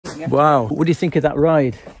Wow, what do you think of that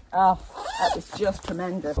ride? Oh, that was just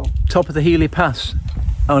tremendous. Top of the Healy Pass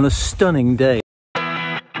on a stunning day.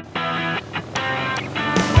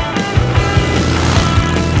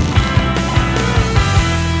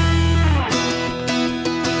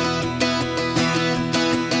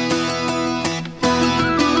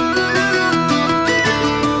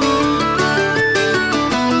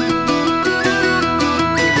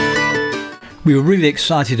 We were really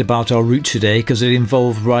excited about our route today because it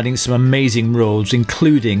involved riding some amazing roads,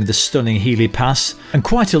 including the stunning Healy Pass and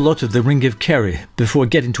quite a lot of the Ring of Kerry before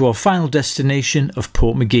getting to our final destination of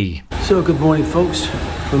Portmagee. So good morning folks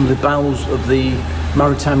from the bowels of the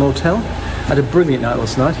Maritime Hotel. Had a brilliant night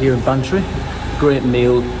last night here in Bantry. Great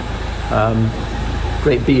meal,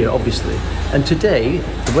 great beer obviously. And today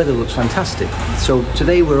the weather looks fantastic. So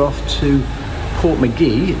today we're off to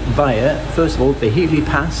Portmagee via, first of all, the Healy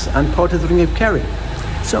Pass and part of the Ring of Kerry.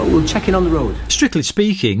 So we'll check in on the road. Strictly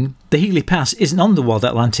speaking, the Healy Pass isn't on the Wild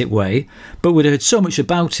Atlantic Way, but we'd heard so much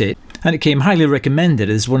about it and it came highly recommended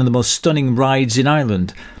as one of the most stunning rides in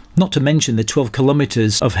Ireland. Not to mention the 12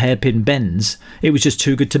 kilometres of hairpin bends, it was just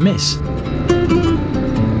too good to miss.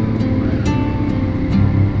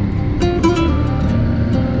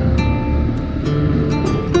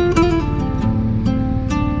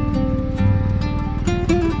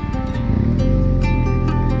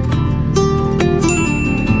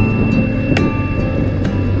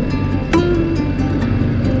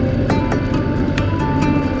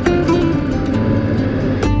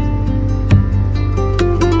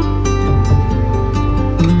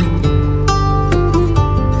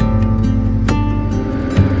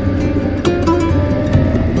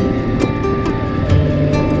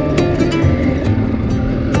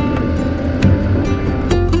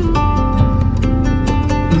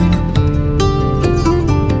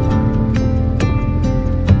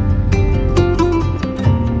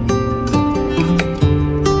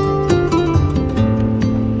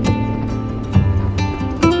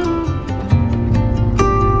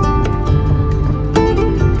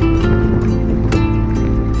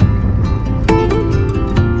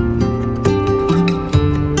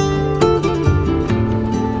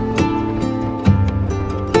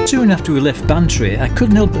 Soon after we left Bantry, I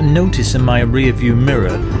couldn't help but notice in my rear view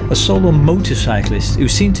mirror a solo motorcyclist who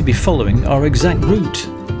seemed to be following our exact route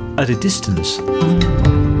at a distance.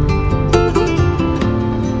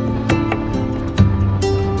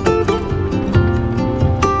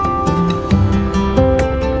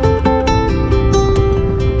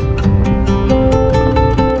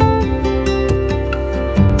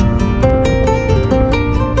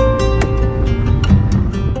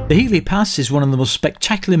 The Healy Pass is one of the most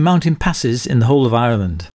spectacular mountain passes in the whole of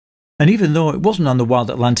Ireland. And even though it wasn't on the Wild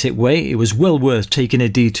Atlantic Way, it was well worth taking a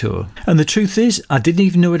detour. And the truth is, I didn't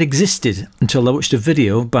even know it existed until I watched a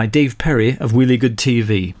video by Dave Perry of Wheelie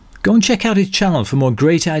TV. Go and check out his channel for more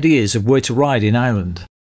great ideas of where to ride in Ireland.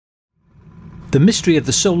 The mystery of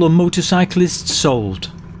the solo motorcyclist solved.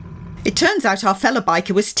 It turns out our fellow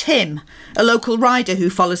biker was Tim, a local rider who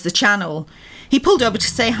follows the channel. He pulled over to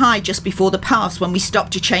say hi just before the pass when we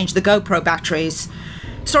stopped to change the GoPro batteries.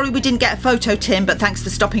 Sorry we didn't get a photo, Tim, but thanks for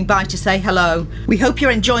stopping by to say hello. We hope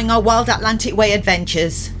you're enjoying our Wild Atlantic Way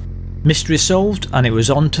adventures. Mystery solved, and it was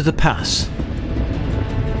on to the pass.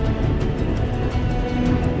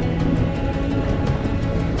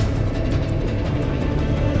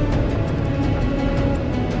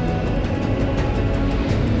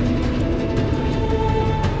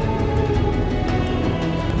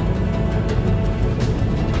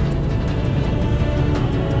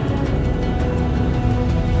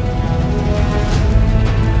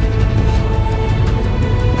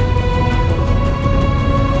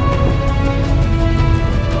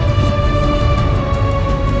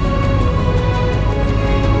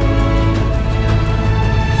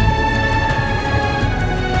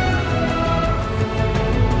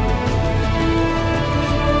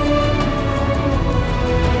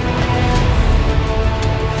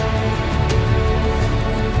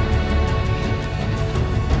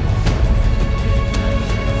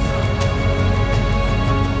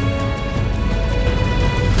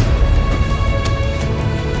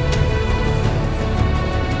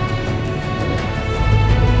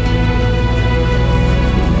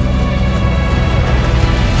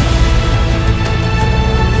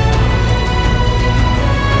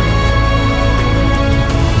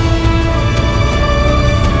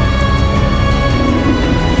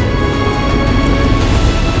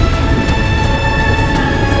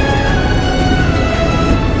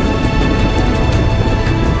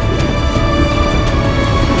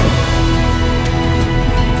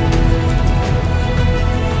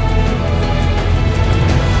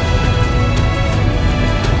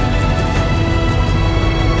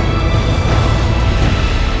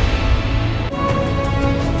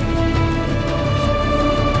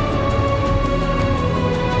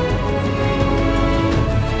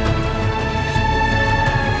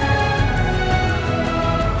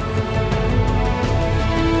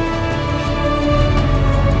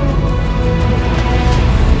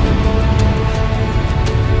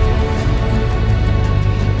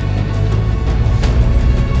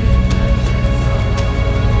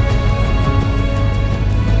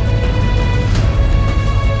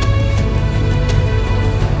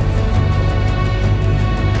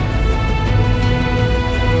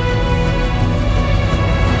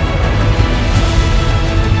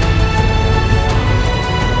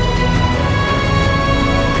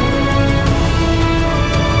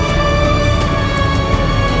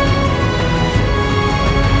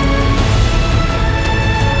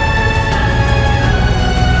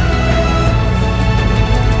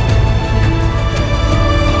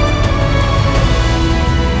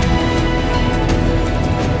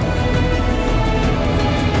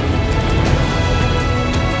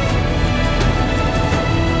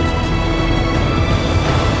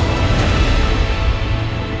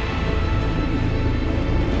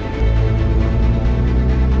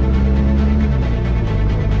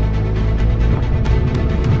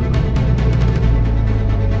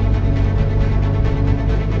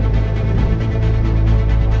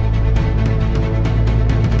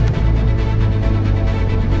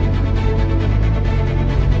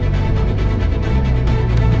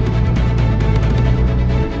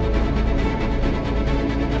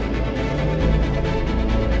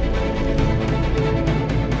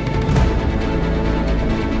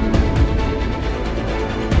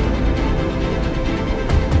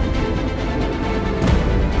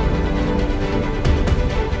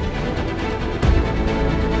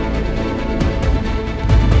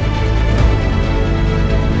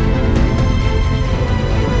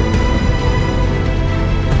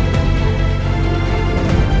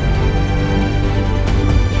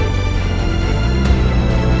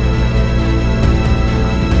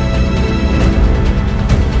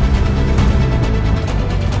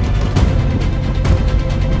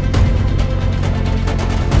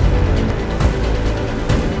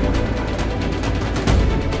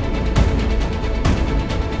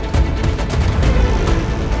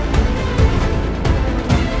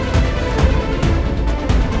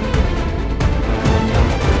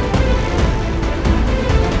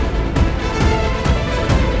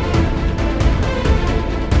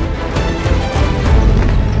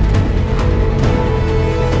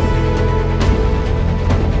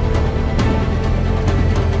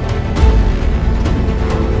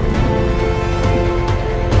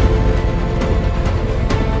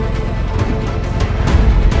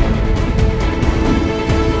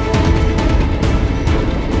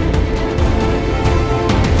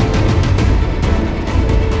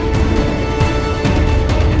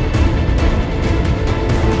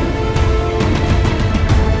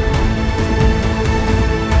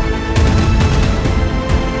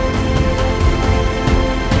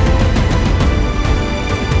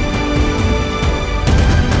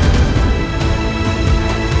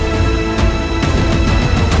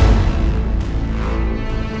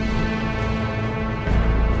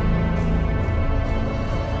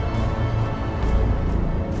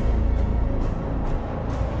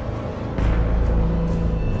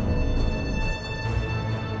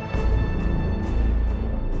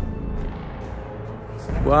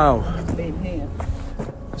 Wow. Been here.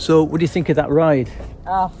 So what do you think of that ride?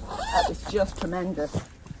 Oh, that was just tremendous.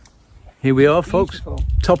 Here we are, folks. Beautiful.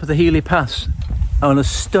 Top of the Healy Pass on a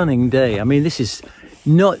stunning day. I mean, this is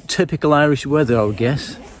not typical Irish weather, I would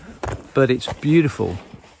guess, but it's beautiful.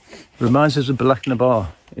 Reminds us of Bantry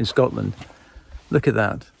in Scotland. Look at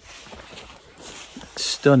that.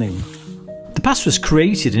 Stunning. The pass was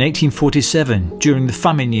created in 1847 during the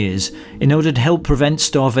famine years in order to help prevent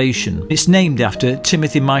starvation. It's named after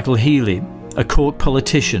Timothy Michael Healy, a Cork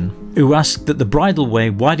politician, who asked that the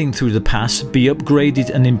bridleway winding through the pass be upgraded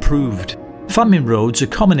and improved. Famine roads are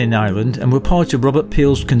common in Ireland and were part of Robert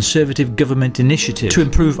Peel's Conservative government initiative to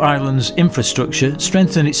improve Ireland's infrastructure,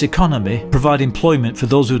 strengthen its economy, provide employment for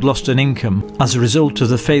those who'd lost an income as a result of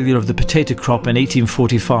the failure of the potato crop in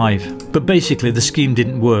 1845. But basically the scheme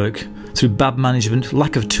didn't work through bad management,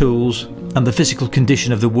 lack of tools and the physical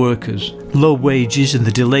condition of the workers. Low wages and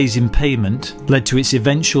the delays in payment led to its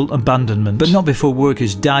eventual abandonment, but not before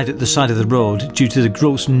workers died at the side of the road due to the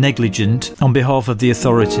gross negligence on behalf of the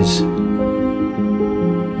authorities.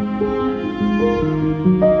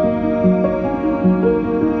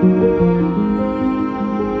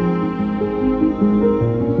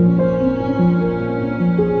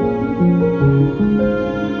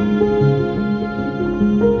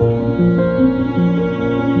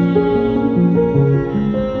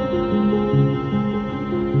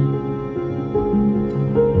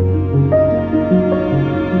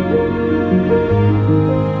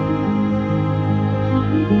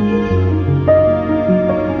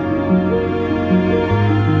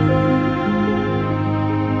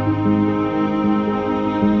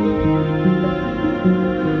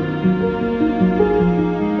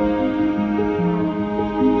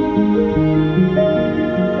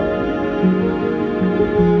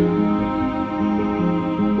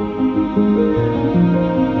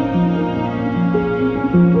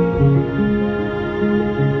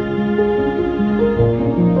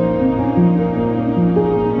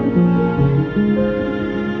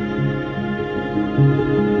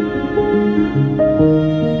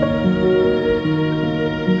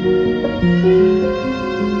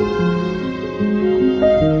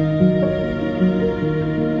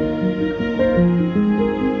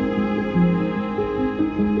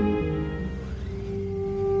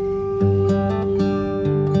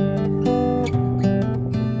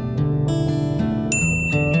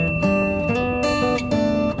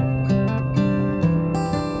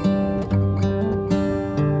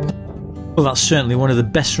 Well, that's certainly one of the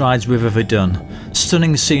best rides we've ever done.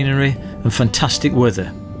 Stunning scenery and fantastic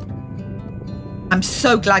weather. I'm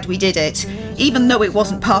so glad we did it, even though it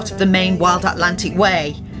wasn't part of the main Wild Atlantic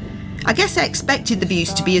Way. I guess I expected the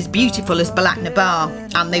views to be as beautiful as Bantry,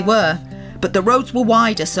 and they were, but the roads were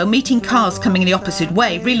wider, so meeting cars coming the opposite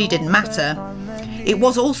way really didn't matter. It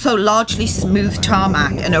was also largely smooth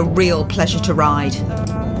tarmac and a real pleasure to ride.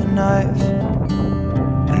 And I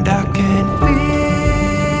can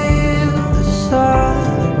feel the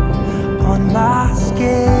sun on my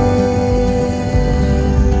skin,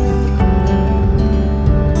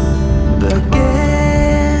 beginning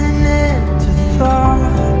to thaw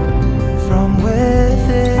from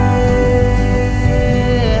within.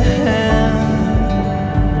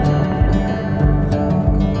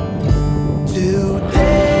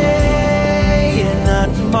 Today and not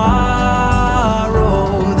tomorrow,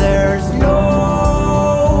 there's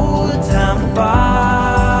no time to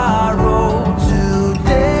borrow.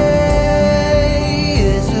 Today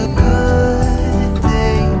is a good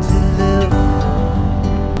day to live.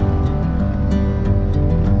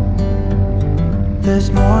 This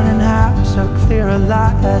morning has so clear a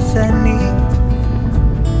light as any,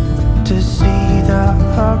 to see the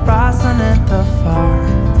horizon and the far.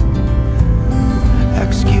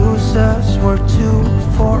 Excuses were 2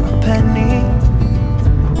 for a penny,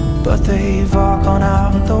 but they've all gone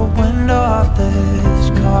out the window of this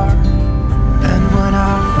car. And when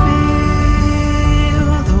I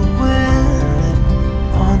feel the wind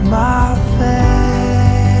on my face,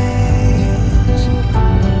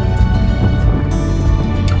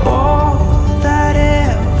 all that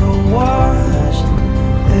ever was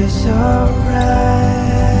is a wreck.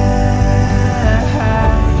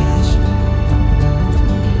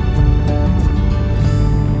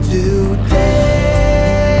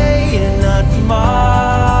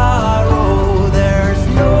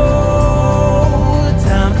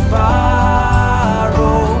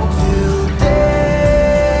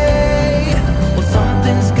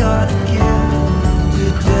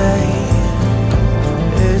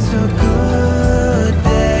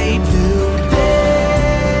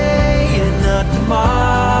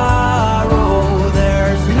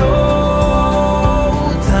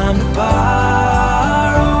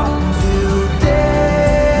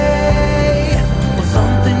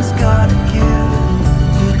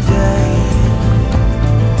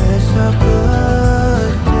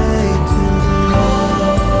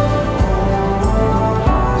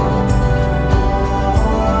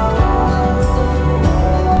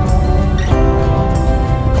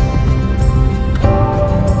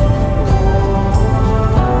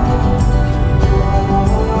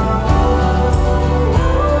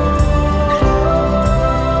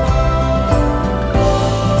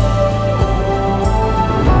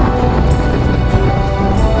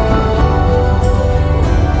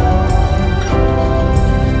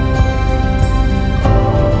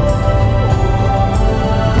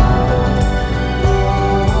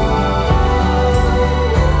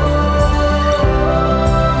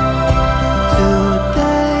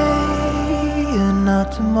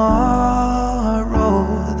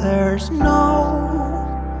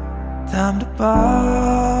 no time to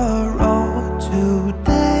borrow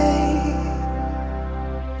today.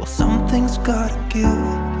 Well, something's gotta give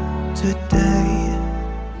today.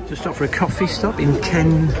 Just off for a coffee stop in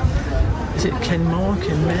Ken. Is it Kenmore?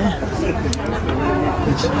 Kenmare?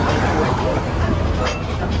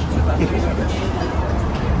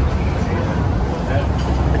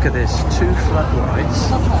 Look at this, 2 flat whites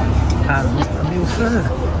and a meal fur.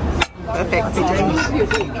 Perfect.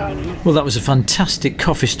 Well, that was a fantastic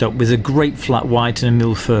coffee stop with a great flat white and a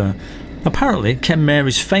mille feu. Apparently, Kenmare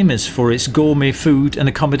is famous for its gourmet food and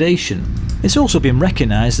accommodation. It's also been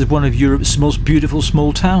recognised as one of Europe's most beautiful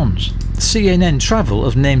small towns. CNN Travel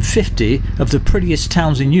have named 50 of the prettiest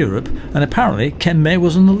towns in Europe, and apparently Kenmare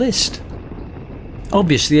was on the list.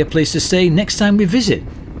 Obviously a place to stay next time we visit.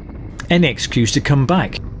 Any excuse to come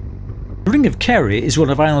back. The Ring of Kerry is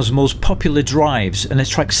one of Ireland's most popular drives and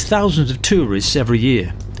attracts thousands of tourists every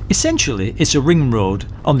year. Essentially, it's a ring road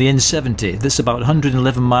on the N70 that's about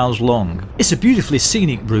 111 miles long. It's a beautifully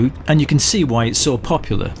scenic route and you can see why it's so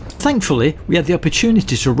popular. Thankfully, we had the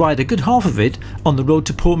opportunity to ride a good half of it on the road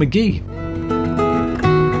to Portmagee.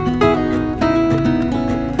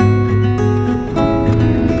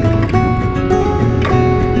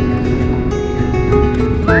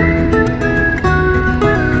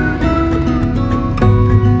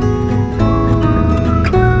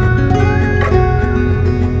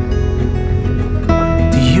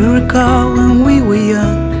 When we were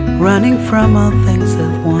young, running from all things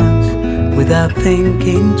at once, without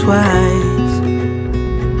thinking twice.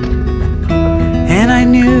 And I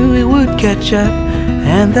knew it would catch up,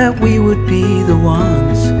 and that we would be the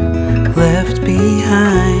ones left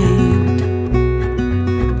behind.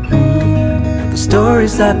 The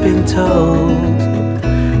stories I've been told,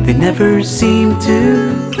 they never seem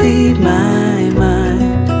to leave my mind.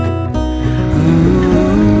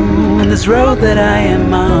 This road that I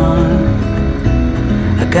am on,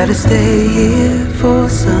 I gotta stay here for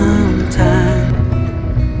some time.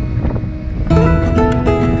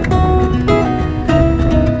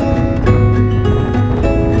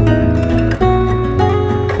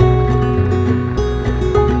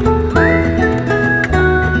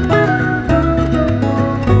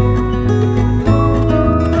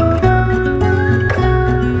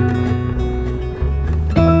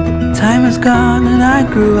 Time is gone and I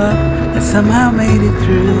grew up. I somehow made it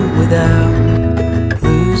through without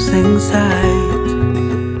losing sight.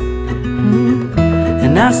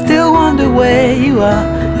 And I still wonder where you are,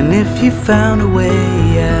 and if you found a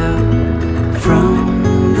way out from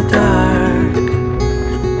the dark.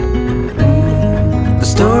 The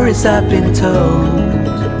stories I've been told,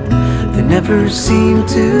 they never seem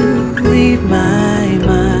to leave my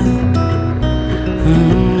mind.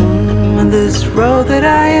 And this road that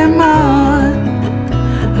I am on,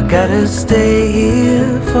 I gotta stay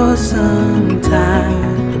here for some time.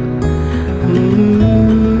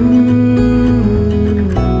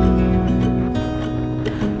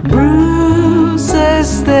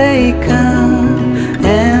 Bruises, they come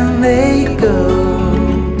and they go,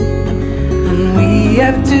 and we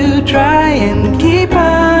have to try and keep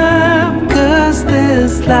up, 'cause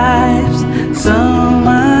this life's so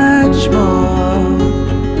much more.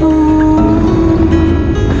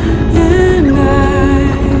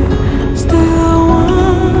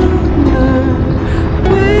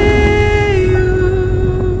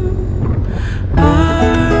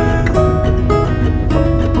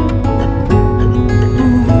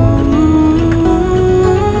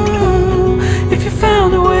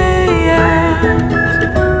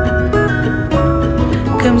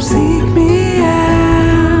 Seek me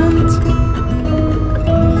out.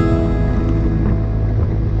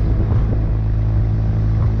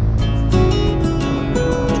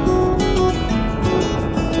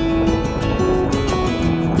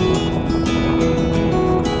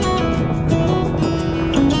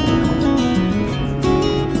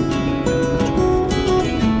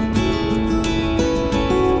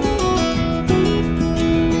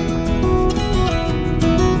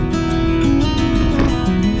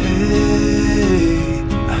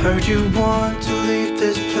 You want to leave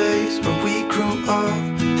this place where we grew up,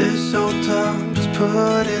 this old town, just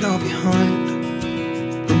put it all behind.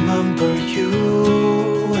 Remember you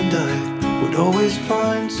and I would always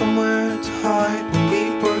find somewhere to hide when we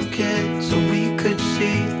were kids, so we could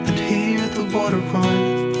see and hear the water run.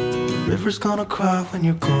 The river's gonna cry when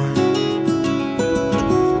you're gone.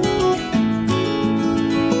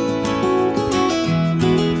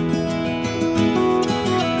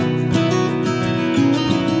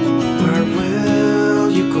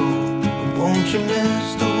 You miss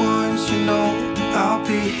the ones you know. I'll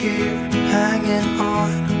be here, hanging on,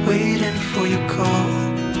 waiting for before you call.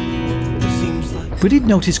 Seems like We did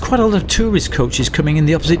notice quite a lot of tourist coaches coming in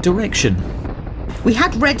the opposite direction. We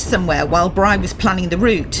had read somewhere while Bry was planning the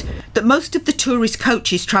route that most of the tourist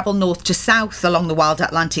coaches travel north to south along the Wild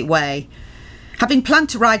Atlantic Way. Having planned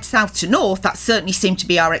to ride south to north, that certainly seemed to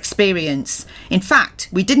be our experience. In fact,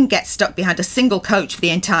 we didn't get stuck behind a single coach for the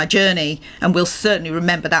entire journey, and we'll certainly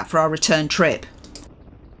remember that for our return trip.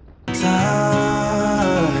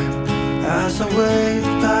 time as a wave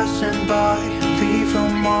passing by, leave a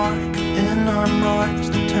mark in our minds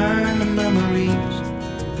to turn to memories.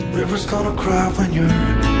 River's gonna cry when you're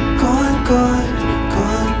gone, gone,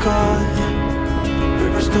 gone, gone.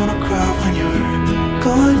 River's gonna cry when you're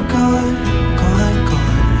gone, gone, gone,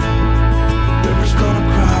 gone. River's gonna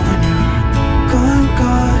cry when you're gone,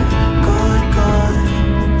 gone, gone, gone.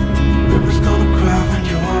 River's gonna cry when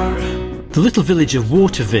you're... The little village of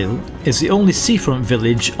Waterville is the only seafront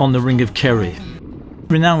village on the Ring of Kerry.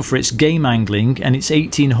 Renowned for its game angling and its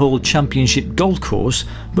 18-hole championship golf course,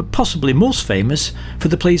 but possibly most famous for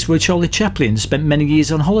the place where Charlie Chaplin spent many years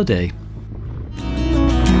on holiday.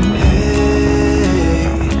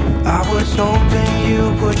 Hey, I was hoping you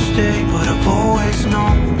would stay, but I've always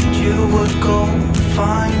known you would go and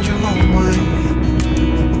find your own way.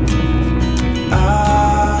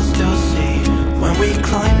 I still see when we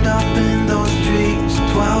climbed up in those trees,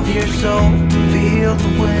 12 years old, feel the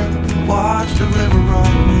wind, watch the river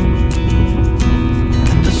run,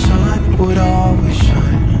 and the sun would always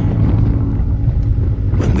shine.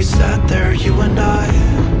 When we sat there, you and I,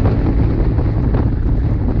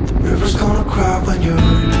 the river's gonna cry when you're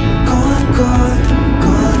gone, gone,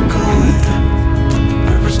 gone, gone.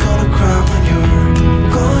 The river's gonna cry when you're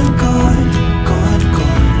gone, gone, gone,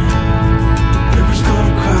 gone. The river's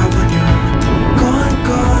gonna cry when you're gone,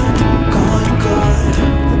 gone, gone, gone.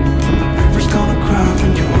 The river's gonna cry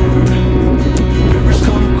when you're... River's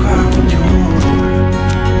gonna cry when you're...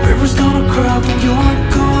 River's gonna cry when you're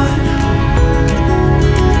gone.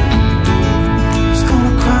 It's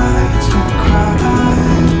gonna cry, it's gonna cry.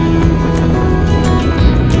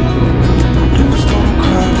 River's gonna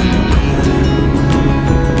cry when you're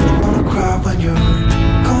gone. Gonna cry when you're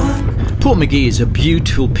gone. Portmagee is a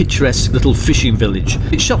beautiful, picturesque little fishing village.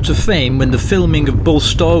 It shot to fame when the filming of both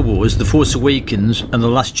Star Wars, The Force Awakens and The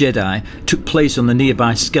Last Jedi took place on the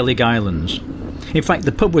nearby Skellig Islands. In fact,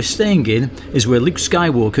 the pub we're staying in is where Luke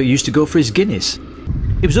Skywalker used to go for his Guinness.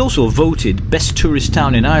 It was also voted Best Tourist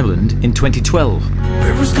Town in Ireland in 2012.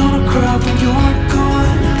 River's gonna cry when you're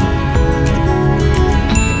gone.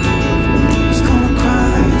 It's gonna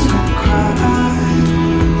cry, it's gonna cry.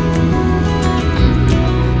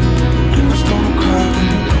 River's gonna cry when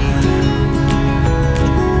you're gone.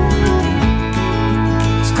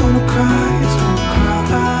 It's gonna cry, it's gonna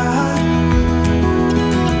cry.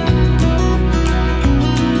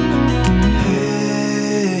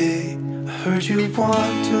 Hey, I heard you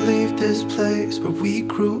want to leave this place where we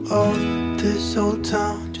grew up. This old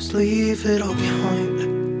town, just leave it all behind.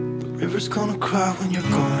 The river's gonna cry when you're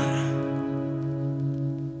gone.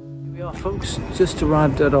 Here we are, folks, just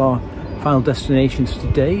arrived at our final destinations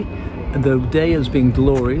today. The day has been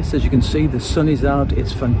glorious. As you can see, the sun is out,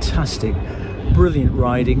 it's fantastic, brilliant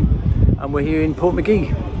riding, and we're here in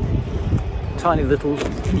Portmagee. Tiny little,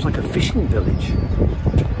 seems like a fishing village.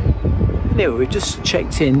 Anyway, we've just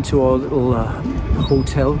checked into our little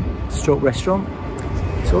hotel stroke restaurant,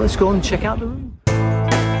 so let's go and check out the room.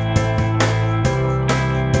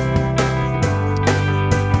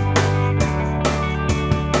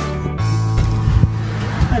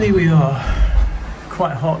 And here we are,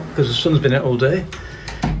 quite hot because the sun's been out all day.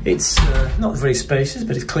 It's not very spacious,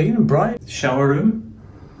 but it's clean and bright. Shower room,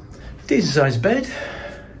 decent sized bed,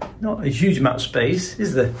 not a huge amount of space,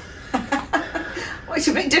 is there? It's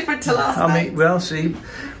a bit different to last I night. mean, well, see,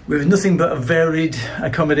 with nothing but a varied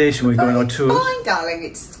accommodation we're going on tours. Fine, darling.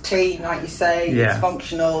 It's clean, like you say. Yeah. It's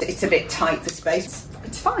functional. It's a bit tight for space.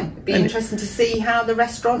 It's fine. It'd be And- interesting to see how the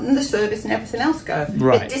restaurant and the service and everything else go.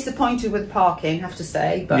 Right. Bit disappointed with parking, have to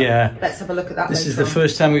say, but Yeah. let's have a look at that This later is the on.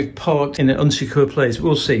 first time we've parked in an unsecure place.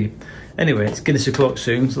 We'll see. Anyway, it's Guinness o'clock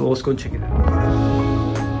soon, so let's go and check it out.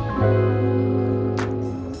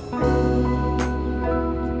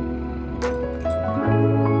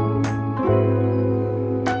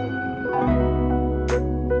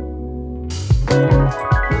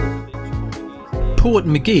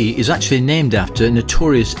 Portmagee is actually named after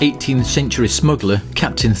notorious 18th century smuggler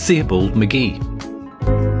Captain Theobald Magee.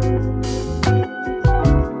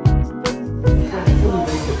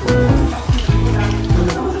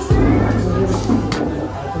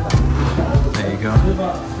 There you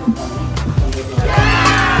go.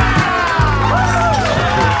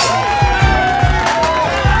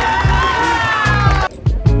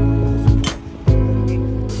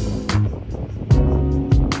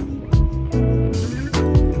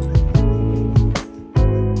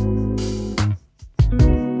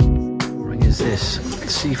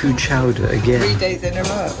 seafood chowder again. 3 days in a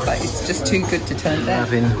row. Like, it's just too good to turn down.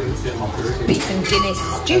 Having Beef and Guinness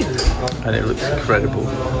stew. and it looks incredible.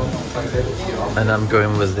 And I'm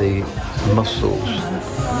going with the mussels,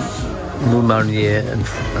 mou marinier and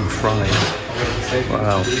fried.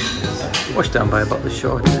 Wow, washed down by about the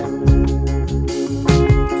short.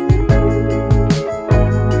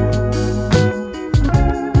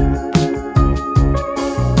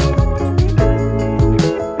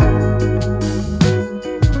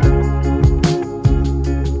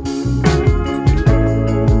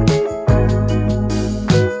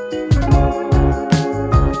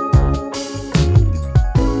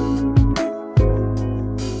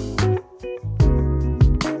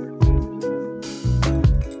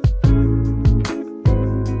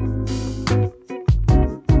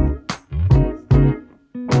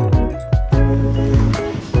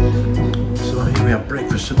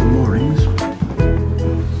 Breakfast at the moorings. Look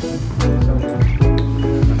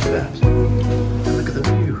at that. And look at the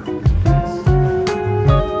view.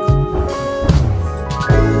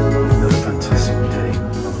 Another fantastic day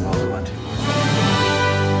on the North Atlantic.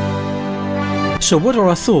 So what are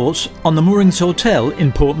our thoughts on the Moorings Hotel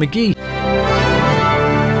in Portmagee?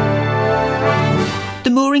 The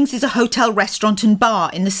Moorings is a hotel, restaurant and bar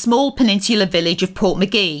in the small peninsular village of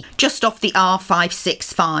Portmagee, just off the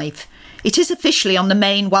R565. It is officially on the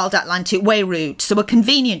main Wild Atlantic Way route, so a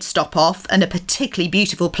convenient stop off and a particularly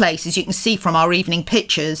beautiful place, as you can see from our evening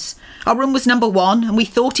pictures. Our room was number 1 and we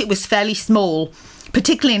thought it was fairly small,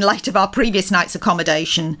 particularly in light of our previous night's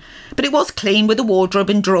accommodation, but it was clean with a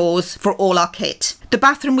wardrobe and drawers for all our kit. The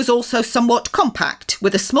bathroom was also somewhat compact,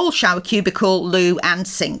 with a small shower cubicle, loo and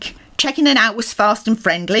sink. Checking in and out was fast and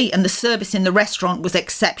friendly, and the service in the restaurant was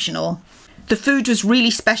exceptional. The food was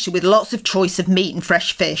really special, with lots of choice of meat and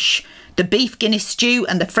fresh fish. The beef Guinness stew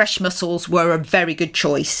and the fresh mussels were a very good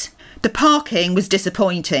choice. The parking was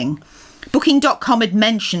disappointing. Booking.com had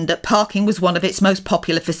mentioned that parking was one of its most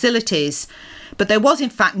popular facilities, but there was in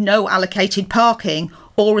fact no allocated parking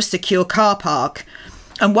or a secure car park.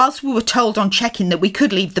 And whilst we were told on check-in that we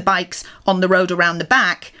could leave the bikes on the road around the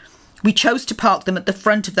back, we chose to park them at the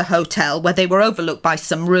front of the hotel, where they were overlooked by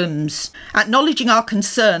some rooms. Acknowledging our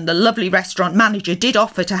concern, the lovely restaurant manager did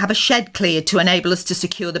offer to have a shed cleared to enable us to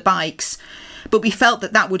secure the bikes, but we felt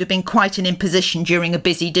that that would have been quite an imposition during a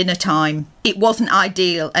busy dinner time. It wasn't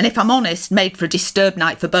ideal, and if I'm honest, made for a disturbed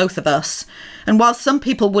night for both of us. And while some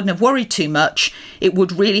people wouldn't have worried too much, it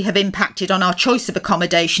would really have impacted on our choice of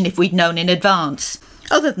accommodation if we'd known in advance.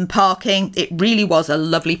 Other than parking, it really was a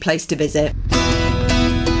lovely place to visit.